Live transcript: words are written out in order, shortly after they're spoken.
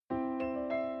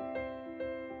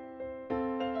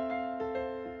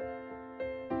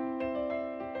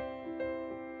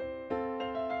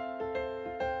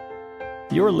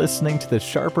You're listening to the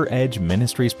Sharper Edge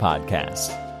Ministries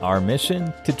podcast. Our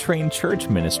mission, to train church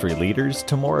ministry leaders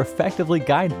to more effectively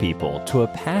guide people to a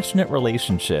passionate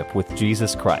relationship with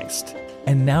Jesus Christ.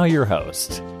 And now your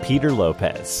host, Peter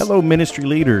Lopez. Hello, ministry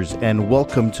leaders, and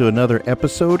welcome to another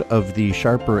episode of the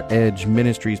Sharper Edge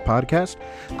Ministries podcast.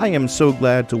 I am so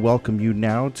glad to welcome you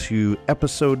now to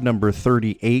episode number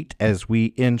 38 as we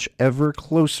inch ever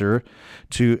closer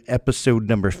to episode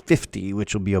number 50,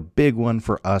 which will be a big one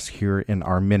for us here in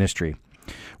our ministry.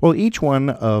 Well, each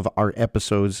one of our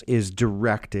episodes is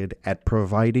directed at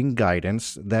providing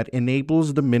guidance that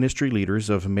enables the ministry leaders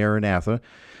of Maranatha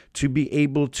to be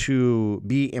able to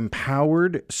be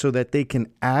empowered so that they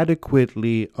can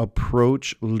adequately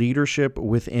approach leadership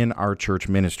within our church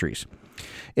ministries.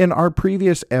 In our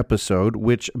previous episode,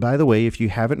 which, by the way, if you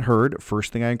haven't heard,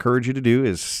 first thing I encourage you to do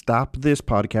is stop this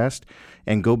podcast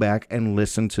and go back and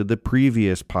listen to the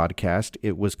previous podcast.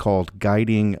 It was called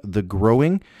Guiding the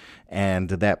Growing, and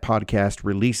that podcast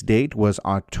release date was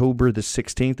October the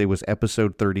 16th. It was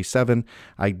episode 37.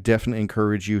 I definitely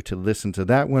encourage you to listen to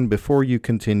that one before you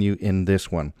continue in this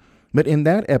one. But in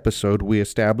that episode, we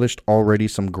established already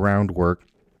some groundwork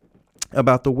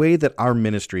about the way that our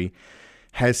ministry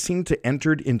has seemed to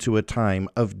enter into a time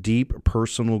of deep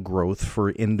personal growth for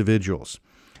individuals.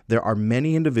 There are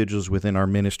many individuals within our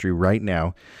ministry right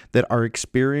now that are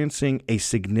experiencing a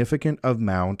significant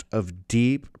amount of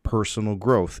deep personal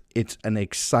growth. It's an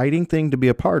exciting thing to be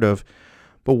a part of,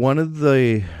 but one of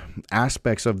the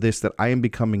aspects of this that I am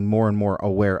becoming more and more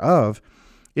aware of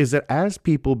is that as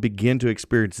people begin to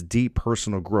experience deep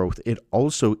personal growth, it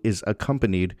also is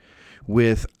accompanied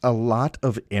with a lot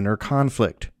of inner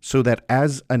conflict, so that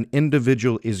as an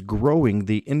individual is growing,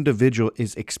 the individual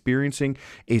is experiencing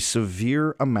a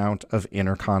severe amount of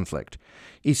inner conflict.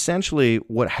 Essentially,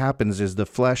 what happens is the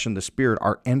flesh and the spirit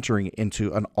are entering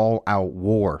into an all-out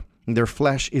war. Their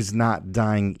flesh is not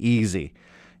dying easy.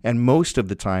 And most of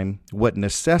the time, what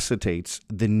necessitates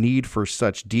the need for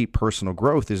such deep personal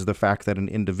growth is the fact that an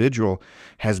individual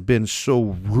has been so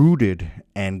rooted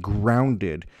and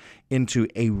grounded into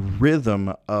a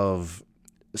rhythm of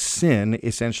sin,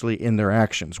 essentially, in their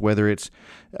actions, whether it's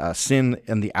sin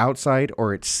on the outside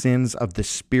or it's sins of the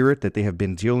spirit that they have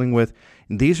been dealing with.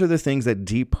 And these are the things that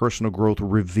deep personal growth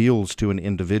reveals to an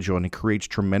individual, and it creates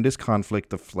tremendous conflict.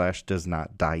 The flesh does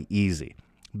not die easy.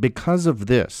 Because of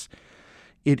this,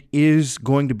 it is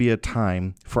going to be a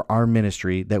time for our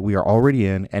ministry that we are already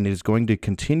in, and it is going to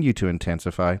continue to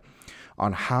intensify,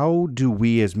 on how do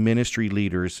we as ministry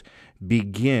leaders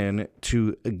begin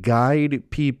to guide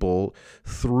people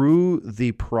through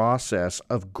the process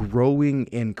of growing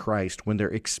in Christ when they're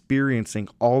experiencing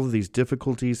all of these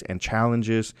difficulties and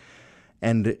challenges,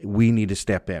 and we need to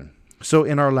step in. So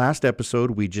in our last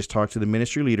episode, we just talked to the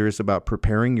ministry leaders about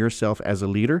preparing yourself as a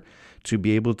leader to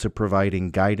be able to providing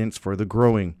guidance for the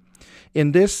growing.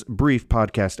 In this brief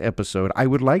podcast episode, I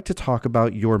would like to talk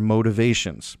about your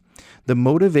motivations. The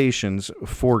motivations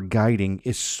for guiding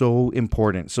is so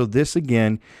important. So this,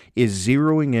 again, is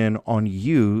zeroing in on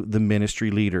you, the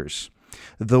ministry leaders.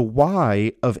 The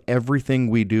why of everything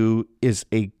we do is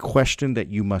a question that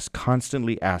you must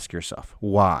constantly ask yourself.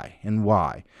 Why and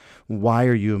why? Why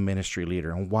are you a ministry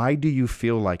leader? And why do you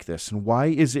feel like this? And why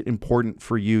is it important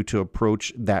for you to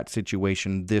approach that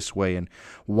situation this way? And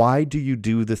why do you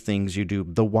do the things you do?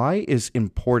 The why is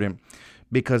important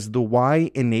because the why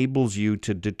enables you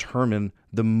to determine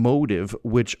the motive,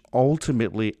 which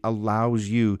ultimately allows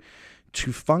you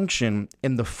to function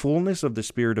in the fullness of the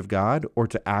Spirit of God, or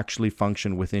to actually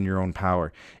function within your own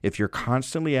power. If you're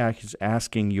constantly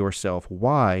asking yourself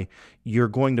why, you're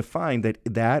going to find that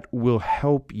that will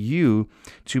help you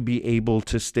to be able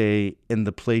to stay in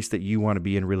the place that you want to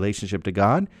be in relationship to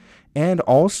God, and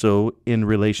also in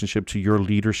relationship to your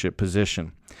leadership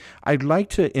position. I'd like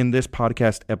to, in this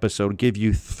podcast episode, give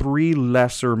you 3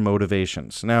 lesser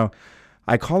motivations. Now,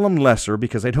 I call them lesser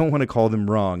because I don't want to call them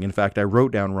wrong. In fact, I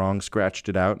wrote down wrong, scratched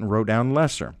it out, and wrote down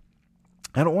lesser.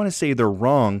 I don't want to say they're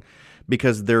wrong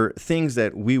because they're things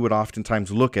that we would oftentimes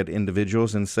look at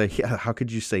individuals and say, yeah, how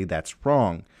could you say that's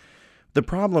wrong? The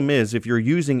problem is, if you're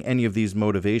using any of these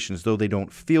motivations, though they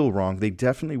don't feel wrong, they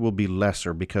definitely will be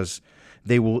lesser because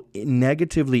they will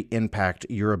negatively impact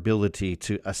your ability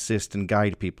to assist and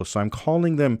guide people. So I'm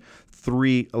calling them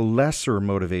 3 lesser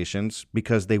motivations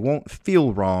because they won't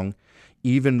feel wrong,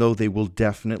 even though they will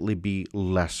definitely be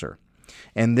lesser.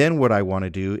 And then what I want to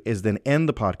do is then end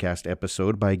the podcast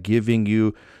episode by giving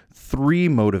you 3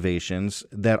 motivations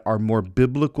that are more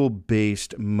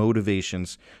biblical-based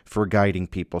motivations for guiding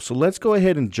people. So let's go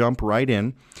ahead and jump right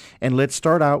in, and let's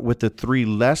start out with the 3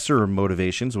 lesser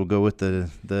motivations. We'll go with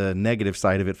the negative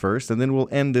side of it first, and then we'll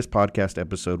end this podcast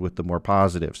episode with the more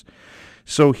positives.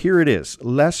 So here it is.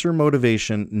 Lesser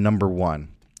motivation number 1.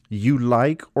 You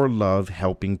like or love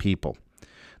helping people.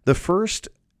 The first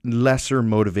lesser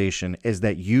motivation is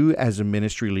that you as a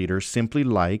ministry leader simply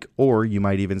like, or you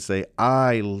might even say,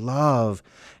 I love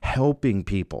helping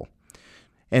people.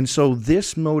 And so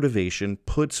this motivation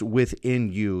puts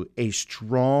within you a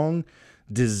strong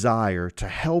desire to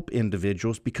help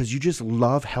individuals because you just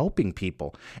love helping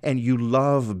people and you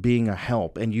love being a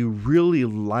help and you really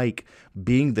like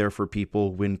being there for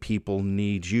people when people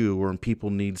need you or when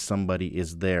people need somebody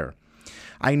is there.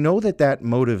 I know that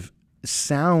motive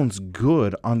sounds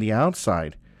good on the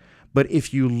outside, but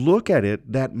if you look at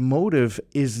it, that motive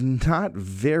is not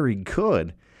very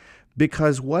good,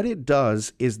 because what it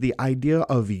does is the idea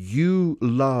of you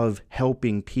love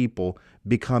helping people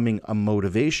becoming a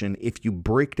motivation. If you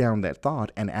break down that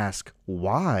thought and ask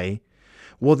why,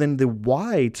 well, then the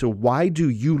why to why do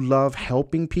you love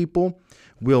helping people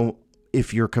will,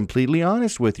 if you're completely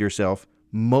honest with yourself,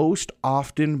 most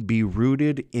often be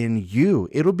rooted in you.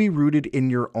 It'll be rooted in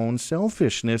your own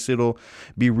selfishness. It'll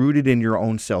be rooted in your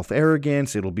own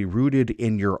self-arrogance. It'll be rooted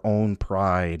in your own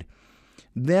pride.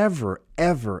 Never,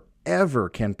 ever, ever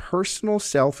can personal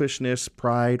selfishness,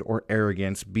 pride, or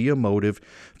arrogance be a motive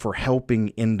for helping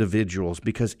individuals,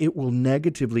 because it will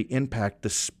negatively impact the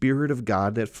Spirit of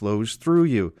God that flows through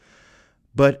you.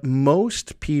 But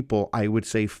most people, I would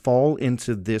say, fall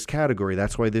into this category.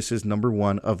 That's why this is number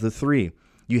 1 of the 3.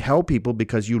 You help people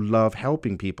because you love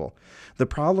helping people. The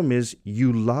problem is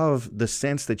you love the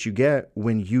sense that you get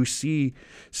when you see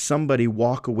somebody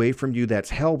walk away from you that's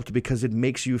helped, because it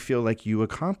makes you feel like you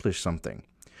accomplished something.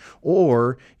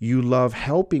 Or you love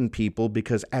helping people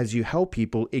because as you help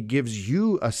people, it gives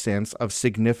you a sense of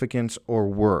significance or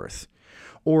worth.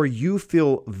 Or you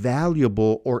feel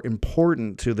valuable or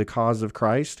important to the cause of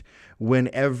Christ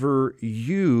whenever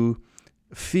you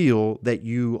feel that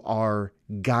you are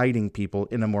guiding people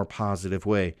in a more positive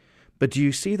way. But do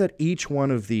you see that each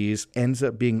one of these ends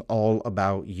up being all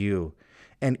about you?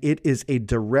 And it is a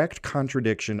direct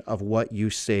contradiction of what you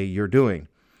say you're doing.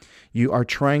 You are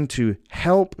trying to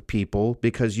help people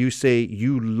because you say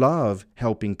you love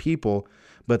helping people,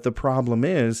 but the problem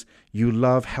is you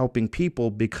love helping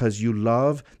people because you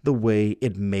love the way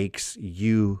it makes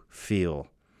you feel.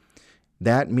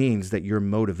 That means that your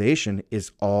motivation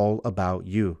is all about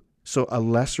you. So a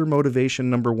lesser motivation,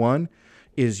 number 1,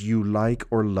 is you like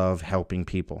or love helping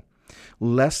people.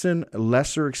 Lesser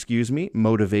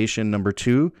motivation number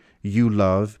 2, you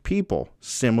love people.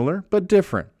 Similar but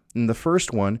different. In the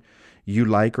first one, you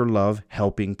like or love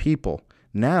helping people.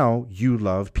 Now you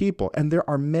love people. And there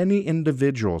are many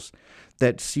individuals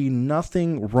that see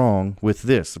nothing wrong with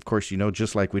this. Of course,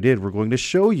 just like we did, we're going to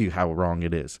show you how wrong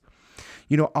it is.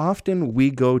 Often we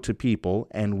go to people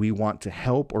and we want to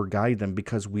help or guide them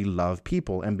because we love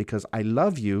people. And because I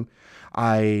love you,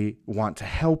 I want to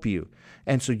help you.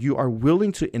 And so you are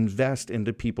willing to invest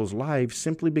into people's lives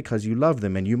simply because you love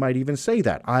them. And you might even say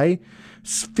that. I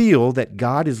feel that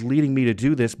God is leading me to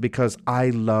do this because I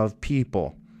love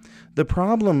people. The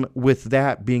problem with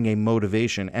that being a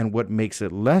motivation and what makes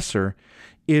it lesser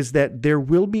is that there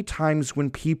will be times when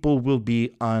people will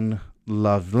be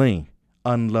unloving,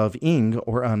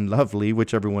 or unlovely,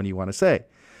 whichever one you want to say.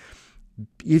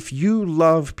 If you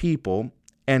love people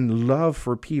and love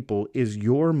for people is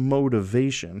your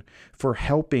motivation for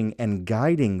helping and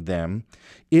guiding them,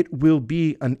 it will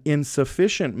be an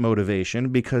insufficient motivation,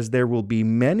 because there will be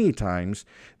many times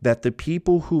that the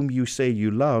people whom you say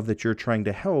you love, that you're trying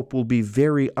to help, will be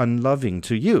very unloving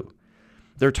to you.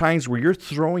 There are times where you're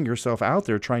throwing yourself out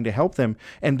there trying to help them,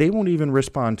 and they won't even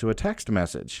respond to a text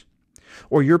message.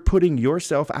 Or you're putting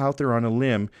yourself out there on a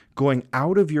limb, going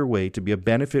out of your way to be a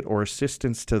benefit or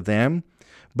assistance to them,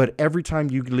 but every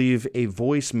time you leave a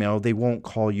voicemail, they won't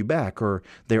call you back, or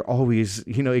they're always,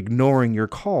 ignoring your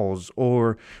calls.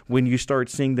 Or when you start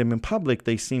seeing them in public,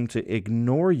 they seem to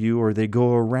ignore you, or they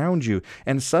go around you,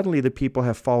 and suddenly the people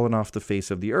have fallen off the face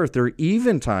of the earth. There are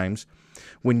even times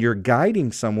when you're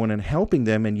guiding someone and helping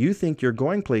them and you think you're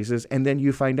going places, and then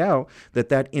you find out that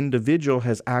that individual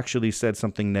has actually said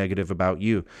something negative about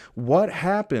you. What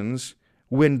happens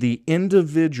when the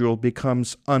individual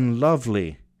becomes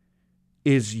unlovely?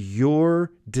 Is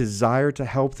your desire to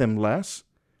help them less?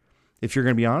 If you're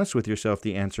going to be honest with yourself,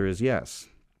 the answer is yes.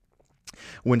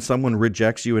 When someone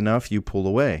rejects you enough, you pull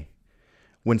away.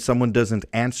 When someone doesn't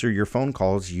answer your phone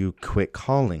calls, you quit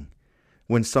calling.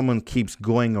 When someone keeps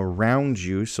going around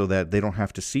you so that they don't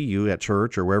have to see you at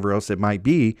church or wherever else it might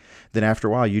be, then after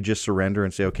a while you just surrender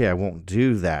and say, okay, I won't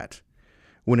do that.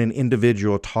 When an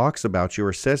individual talks about you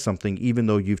or says something, even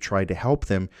though you've tried to help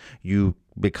them, you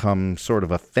become sort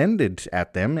of offended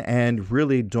at them and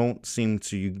really don't seem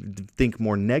to think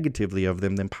more negatively of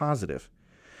them than positive.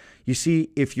 You see,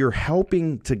 if you're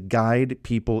helping to guide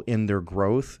people in their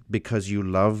growth because you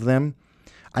love them,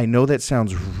 I know that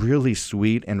sounds really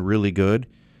sweet and really good,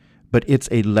 but it's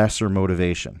a lesser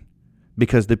motivation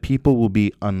because the people will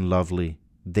be unlovely.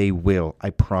 They will. I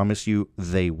promise you,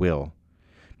 they will.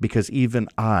 Because even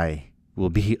I will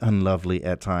be unlovely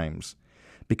at times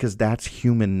because that's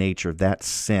human nature. That's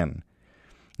sin.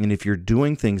 And if you're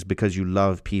doing things because you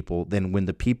love people, then when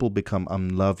the people become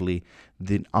unlovely,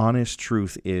 the honest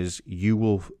truth is you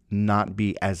will not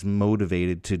be as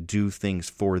motivated to do things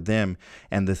for them.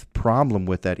 And the problem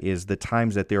with that is the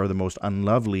times that they are the most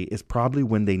unlovely is probably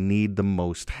when they need the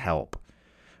most help.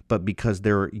 But because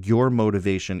your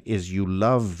motivation is you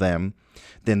love them,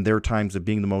 then their times of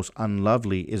being the most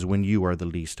unlovely is when you are the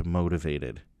least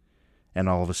motivated. And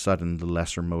all of a sudden, the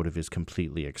lesser motive is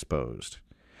completely exposed.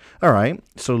 All right,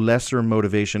 so lesser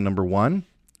motivation number 1,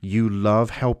 you love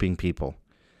helping people.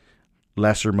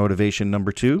 Lesser motivation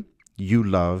number 2, you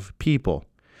love people.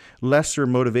 Lesser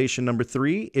motivation number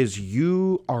 3 is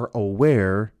you are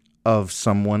aware of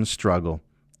someone's struggle.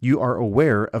 You are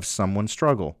aware of someone's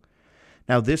struggle.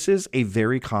 Now, this is a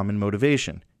very common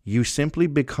motivation. You simply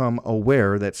become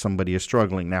aware that somebody is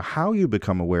struggling. Now, how you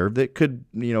become aware of that could,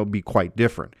 be quite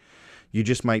different. You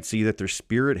just might see that their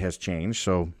spirit has changed,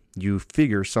 so you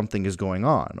figure something is going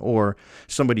on. Or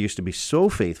somebody used to be so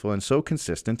faithful and so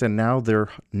consistent, and now they're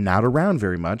not around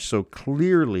very much, so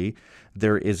clearly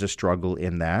there is a struggle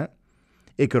in that.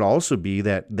 It could also be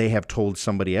that they have told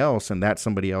somebody else and that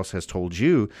somebody else has told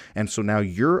you. And so now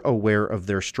you're aware of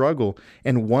their struggle.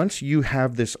 And once you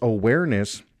have this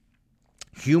awareness,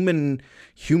 human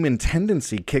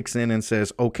tendency kicks in and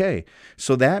says, okay,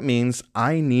 so that means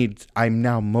I'm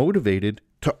now motivated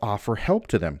to offer help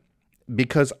to them.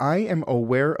 Because I am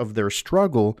aware of their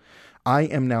struggle, I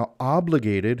am now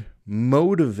obligated,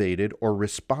 motivated, or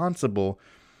responsible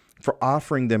for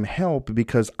offering them help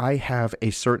because I have a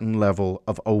certain level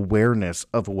of awareness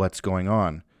of what's going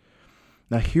on.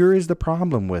 Now, here is the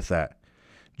problem with that.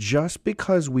 Just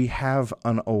because we have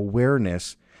an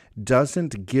awareness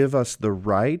doesn't give us the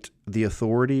right, the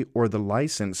authority, or the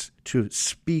license to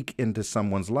speak into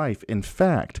someone's life. In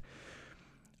fact,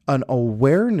 an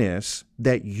awareness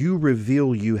that you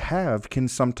reveal you have can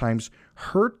sometimes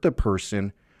hurt the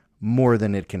person more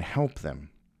than it can help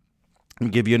them. I'll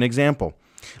give you an example.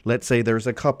 Let's say there's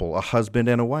a couple, a husband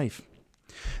and a wife.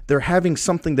 They're having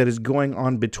something that is going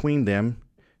on between them.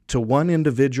 To one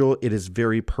individual, it is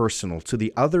very personal. To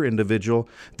the other individual,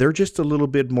 they're just a little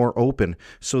bit more open.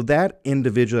 So that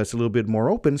individual that's a little bit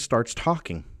more open starts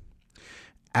talking.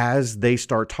 As they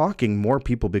start talking, more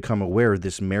people become aware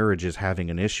this marriage is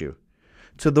having an issue.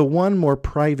 To the one more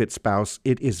private spouse,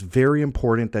 it is very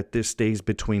important that this stays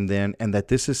between them and that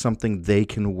this is something they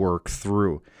can work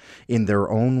through in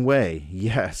their own way,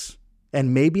 yes.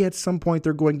 And maybe at some point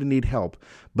they're going to need help,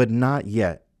 but not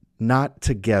yet, not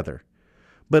together.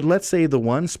 But let's say the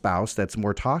one spouse that's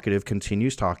more talkative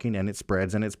continues talking and it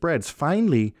spreads and it spreads.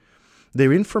 Finally,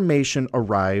 their information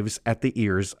arrives at the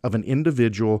ears of an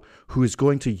individual who is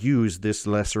going to use this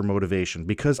lesser motivation.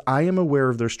 Because I am aware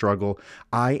of their struggle,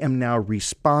 I am now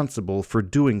responsible for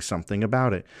doing something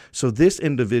about it. So this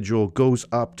individual goes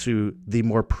up to the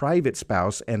more private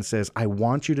spouse and says, I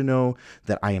want you to know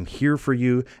that I am here for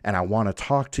you and I want to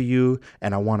talk to you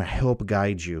and I want to help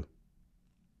guide you.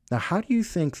 Now, how do you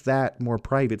think that more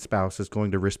private spouse is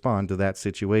going to respond to that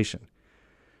situation?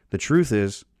 The truth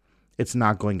is, it's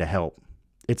not going to help.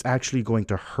 It's actually going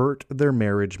to hurt their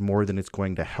marriage more than it's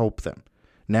going to help them.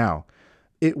 Now,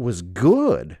 it was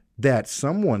good that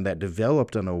someone that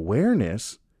developed an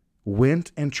awareness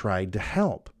went and tried to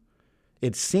help.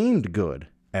 It seemed good,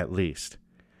 at least,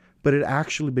 but it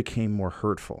actually became more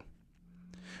hurtful.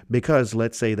 Because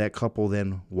let's say that couple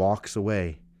then walks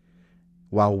away.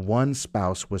 While one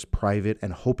spouse was private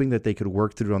and hoping that they could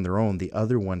work through it on their own, the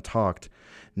other one talked.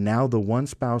 Now the one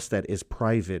spouse that is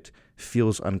private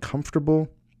feels uncomfortable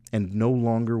and no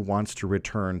longer wants to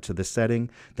return to the setting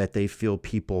that they feel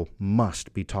people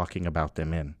must be talking about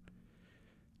them in.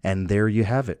 And there you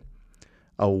have it.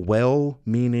 A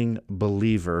well-meaning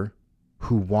believer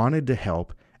who wanted to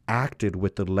help acted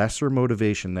with the lesser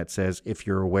motivation that says, if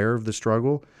you're aware of the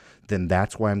struggle, then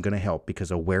that's why I'm going to help,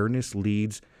 because awareness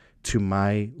leads to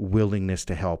my willingness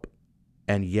to help.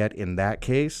 And yet in that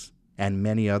case, and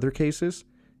many other cases,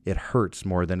 it hurts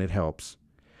more than it helps.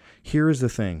 Here is the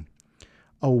thing.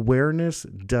 Awareness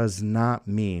does not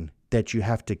mean that you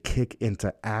have to kick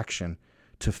into action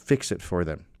to fix it for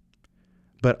them.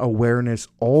 But awareness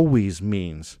always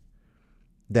means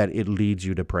that it leads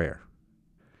you to prayer.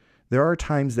 There are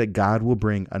times that God will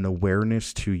bring an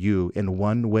awareness to you in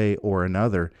one way or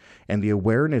another, and the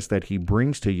awareness that he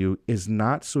brings to you is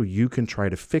not so you can try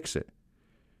to fix it.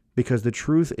 Because the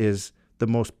truth is, the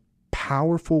most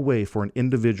powerful way for an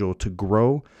individual to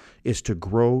grow is to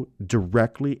grow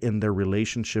directly in their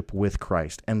relationship with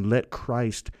Christ and let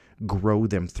Christ grow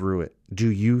them through it. Do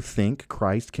you think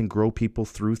Christ can grow people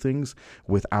through things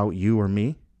without you or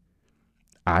me?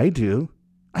 I do.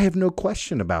 I have no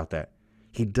question about that.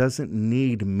 He doesn't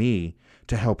need me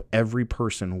to help every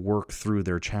person work through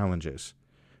their challenges.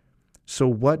 So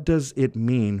what does it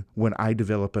mean when I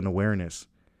develop an awareness?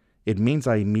 It means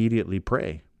I immediately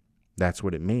pray. That's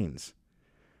what it means.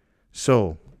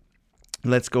 So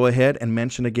let's go ahead and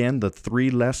mention again the 3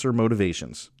 lesser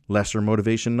motivations. Lesser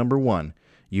motivation number 1,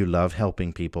 you love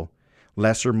helping people.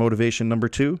 Lesser motivation number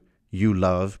 2, you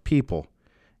love people.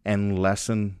 And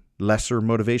lesser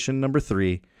motivation number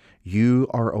 3, you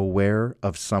are aware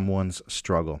of someone's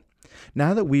struggle.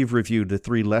 Now that we've reviewed the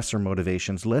 3 lesser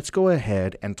motivations, let's go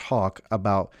ahead and talk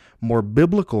about more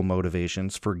biblical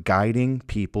motivations for guiding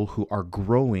people who are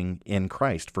growing in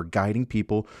Christ, for guiding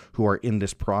people who are in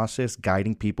this process,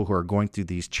 guiding people who are going through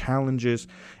these challenges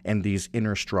and these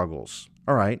inner struggles.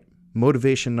 All right,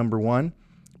 motivation number 1,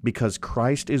 because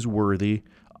Christ is worthy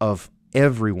of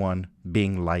everyone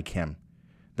being like him.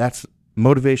 That's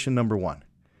motivation number 1.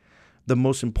 The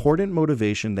most important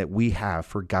motivation that we have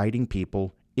for guiding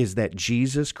people is that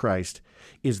Jesus Christ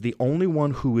is the only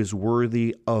one who is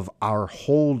worthy of our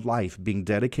whole life being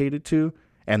dedicated to.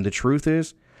 And the truth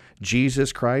is,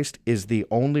 Jesus Christ is the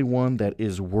only one that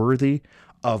is worthy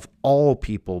of all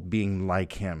people being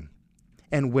like him.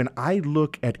 And when I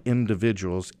look at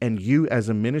individuals, and you as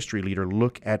a ministry leader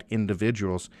look at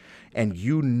individuals, and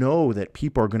you know that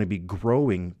people are going to be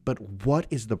growing, but what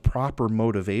is the proper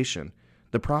motivation?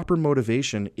 The proper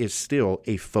motivation is still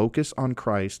a focus on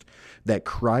Christ, that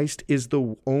Christ is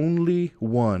the only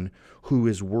one who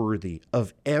is worthy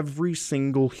of every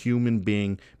single human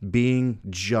being being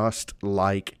just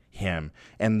like him.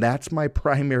 And that's my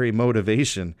primary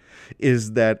motivation,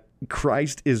 is that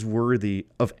Christ is worthy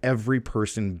of every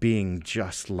person being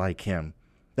just like him.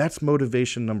 That's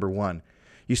motivation number 1.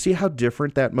 You see how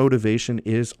different that motivation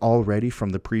is already from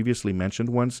the previously mentioned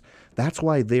ones? That's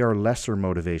why they are lesser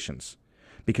motivations.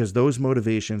 Because those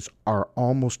motivations are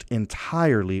almost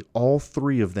entirely, all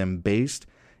 3 of them, based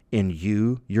in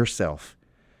you yourself.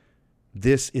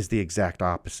 This is the exact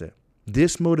opposite.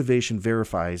 This motivation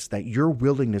verifies that your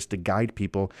willingness to guide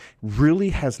people really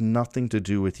has nothing to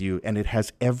do with you, and it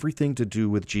has everything to do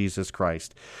with Jesus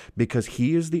Christ, because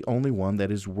he is the only one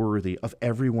that is worthy of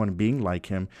everyone being like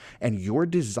him, and your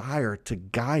desire to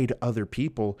guide other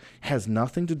people has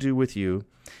nothing to do with you.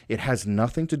 It has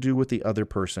nothing to do with the other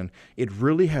person. It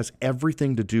really has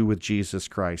everything to do with Jesus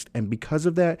Christ. And because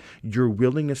of that, your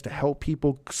willingness to help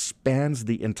people spans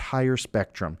the entire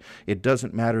spectrum. It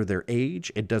doesn't matter their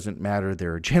age. It doesn't matter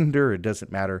their gender. It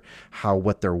doesn't matter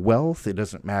what their wealth. It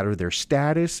doesn't matter their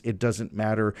status. It doesn't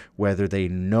matter whether they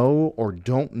know or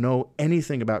don't know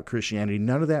anything about Christianity.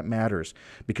 None of that matters,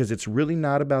 because it's really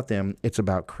not about them. It's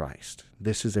about Christ.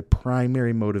 This is a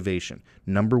primary motivation.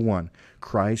 Number 1,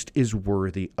 Christ is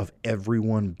worthy of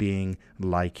everyone being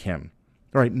like him.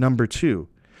 All right, number 2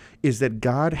 is that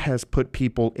God has put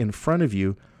people in front of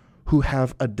you who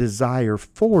have a desire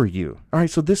for you. All right,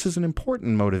 so this is an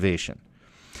important motivation.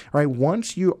 All right,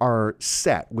 once you are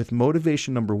set with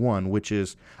motivation number 1, which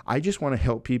is, I just want to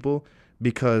help people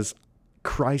because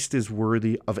Christ is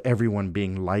worthy of everyone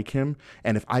being like him.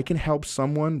 And if I can help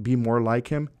someone be more like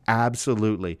him,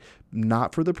 absolutely.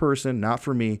 Not for the person, not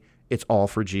for me. It's all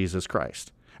for Jesus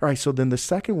Christ. All right, so then the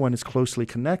second one is closely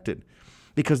connected,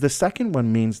 because the second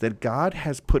one means that God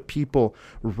has put people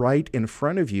right in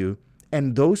front of you,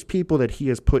 and those people that he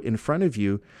has put in front of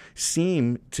you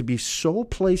seem to be so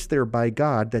placed there by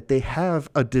God that they have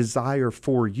a desire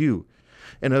for you.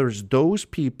 In other words, those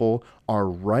people are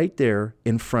right there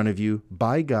in front of you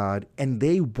by God, and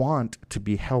they want to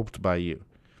be helped by you.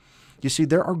 You see,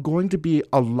 there are going to be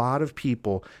a lot of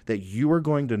people that you are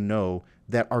going to know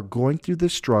that are going through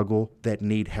this struggle that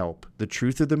need help. The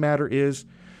truth of the matter is,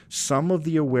 most of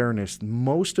the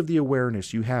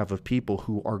awareness you have of people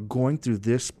who are going through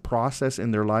this process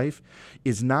in their life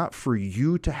is not for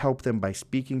you to help them by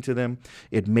speaking to them.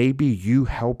 It may be you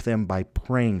help them by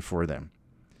praying for them.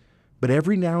 But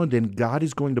every now and then, God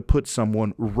is going to put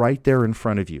someone right there in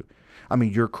front of you. I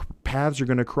mean, your paths are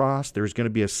going to cross. There's going to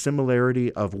be a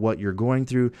similarity of what you're going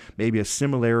through, maybe a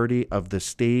similarity of the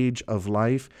stage of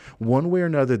life. One way or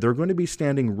another, they're going to be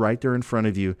standing right there in front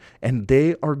of you, and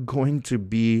they are going to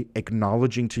be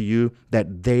acknowledging to you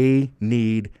that they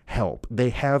need help.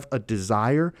 They have a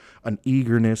desire, an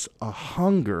eagerness, a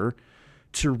hunger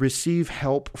to receive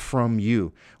help from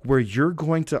you, where you're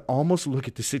going to almost look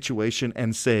at the situation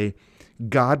and say,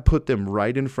 God put them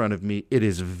right in front of me. It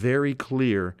is very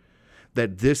clear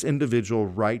that this individual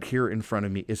right here in front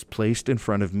of me is placed in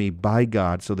front of me by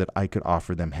God so that I could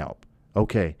offer them help.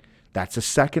 Okay, that's a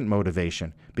second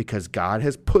motivation, because God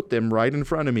has put them right in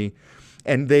front of me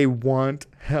and they want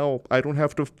help. I don't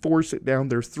have to force it down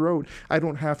their throat. I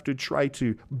don't have to try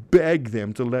to beg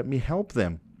them to let me help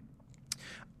them.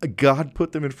 God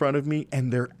put them in front of me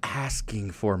and they're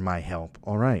asking for my help.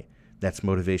 All right, that's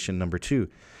motivation number 2.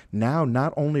 Now,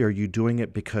 not only are you doing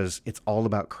it because it's all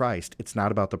about Christ, it's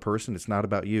not about the person, it's not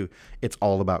about you, it's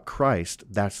all about Christ.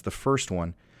 That's the first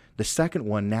one. The second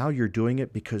one, now you're doing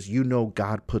it because you know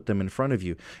God put them in front of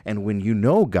you. And when you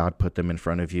know God put them in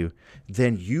front of you,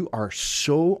 then you are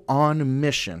so on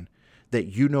mission that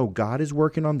you know God is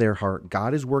working on their heart,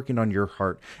 God is working on your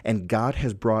heart, and God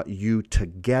has brought you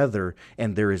together,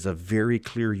 and there is a very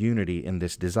clear unity in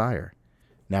this desire.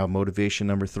 Now, motivation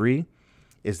number 3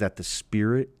 is that the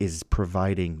Spirit is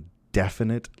providing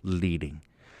definite leading.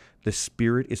 The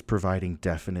Spirit is providing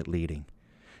definite leading.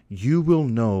 You will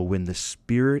know when the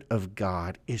Spirit of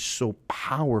God is so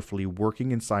powerfully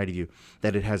working inside of you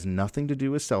that it has nothing to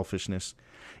do with selfishness.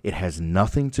 It has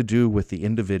nothing to do with the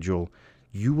individual.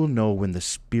 You will know when the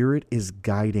Spirit is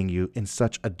guiding you in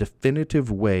such a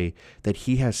definitive way that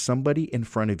He has somebody in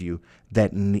front of you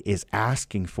that is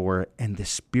asking for it, and the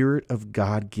Spirit of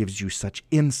God gives you such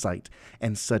insight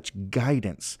and such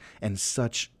guidance and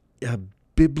such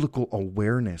biblical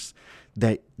awareness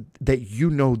that you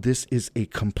know this is a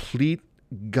complete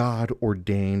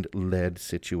God-ordained led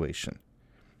situation.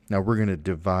 Now we're going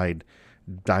to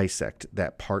dissect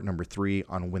that part number 3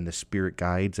 on when the Spirit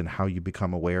guides and how you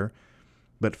become aware.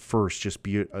 But first, just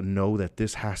know that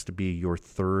this has to be your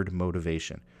third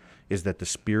motivation, is that the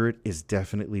Spirit is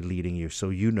definitely leading you. So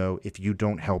you know if you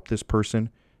don't help this person,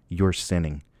 you're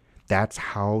sinning. That's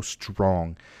how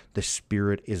strong the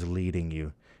Spirit is leading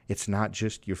you. It's not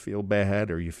just you feel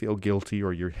bad or you feel guilty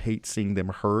or you hate seeing them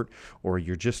hurt or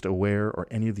you're just aware or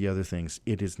any of the other things.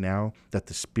 It is now that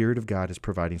the Spirit of God is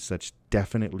providing such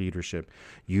definite leadership.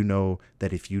 You know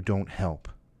that if you don't help,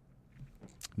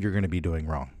 you're going to be doing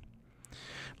wrong.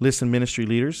 Listen, ministry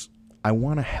leaders, I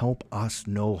want to help us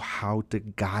know how to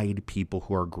guide people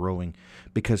who are growing,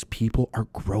 because people are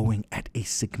growing at a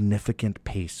significant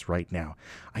pace right now.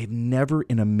 I've never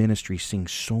in a ministry seen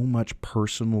so much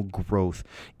personal growth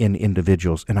in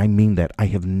individuals, and I mean that. I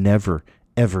have never,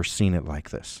 ever seen it like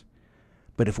this.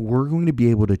 But if we're going to be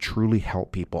able to truly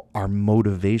help people, our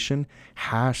motivation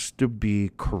has to be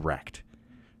correct.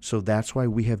 So that's why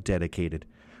we have dedicated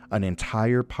an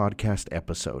entire podcast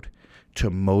episode to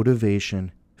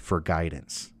motivation for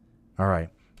guidance. All right.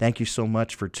 Thank you so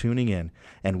much for tuning in,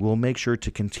 and we'll make sure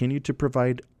to continue to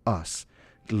provide us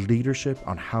leadership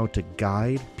on how to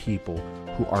guide people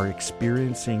who are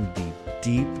experiencing the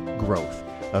deep growth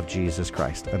of Jesus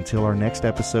Christ. Until our next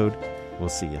episode, we'll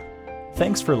see you.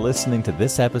 Thanks for listening to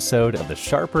this episode of the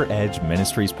Sharper Edge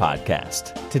Ministries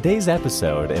podcast. Today's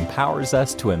episode empowers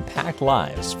us to impact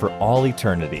lives for all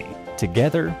eternity.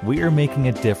 Together, we are making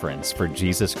a difference for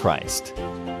Jesus Christ.